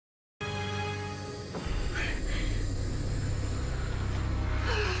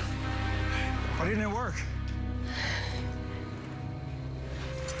didn't it work?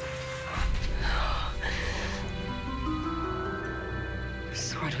 The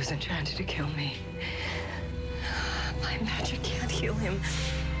sword was enchanted to kill me. My magic can't heal him.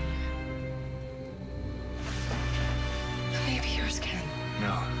 Maybe yours can.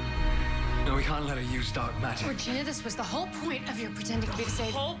 No. No, we can't let her use dark magic. Regina, this was the whole point of your pretending to be the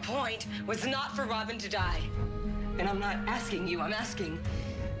Saviour. The whole point was not for Robin to die. And I'm not asking you, I'm asking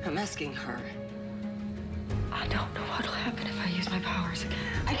her. I don't know what'll happen if I use my powers again.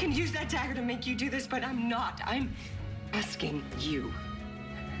 I can use that dagger to make you do this, but I'm not. I'm asking you.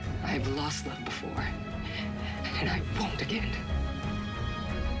 I've lost love before, and I won't again.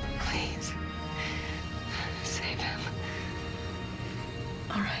 Please, save him.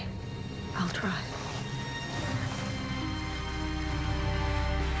 All right, I'll try.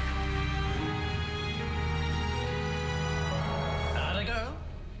 How'd it go?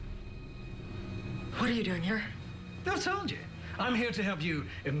 What are you doing here? I've told you. I'm here to help you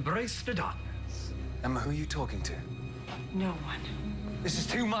embrace the darkness. Emma, who are you talking to? No one. This is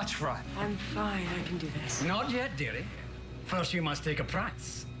too much for us. I'm fine, I can do this. Not yet, dearie. First, you must take a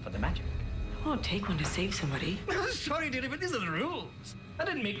price for the magic. I won't take one to save somebody. Sorry, dearie, but these are the rules. I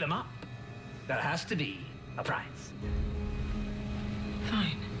didn't make them up. There has to be a price.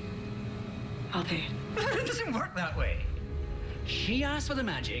 Fine. I'll pay it. It doesn't work that way. She asked for the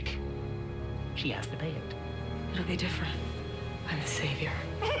magic. She has to pay it. It'll be different. I'm the Saviour.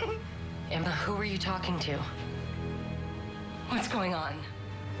 Emma, who were you talking to? What's going on?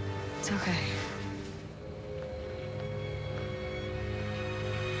 It's okay.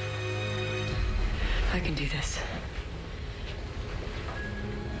 I can do this.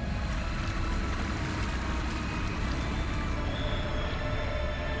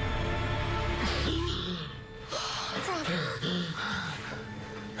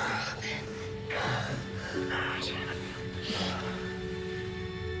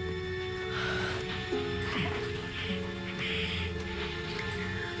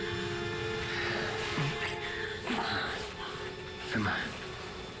 Emma,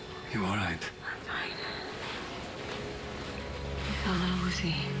 you all right? I'm fine. I feel a little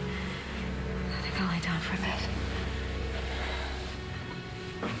woozy. I think I'll lay down for a bit.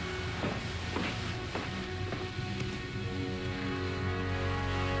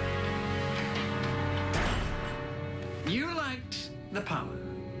 You liked the power,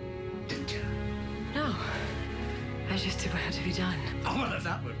 didn't you? No. I just did what had to be done. Oh, well, if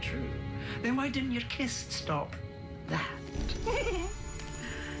that were true, then why didn't your kiss stop that?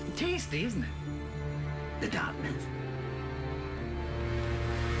 Tasty, isn't it? The darkness.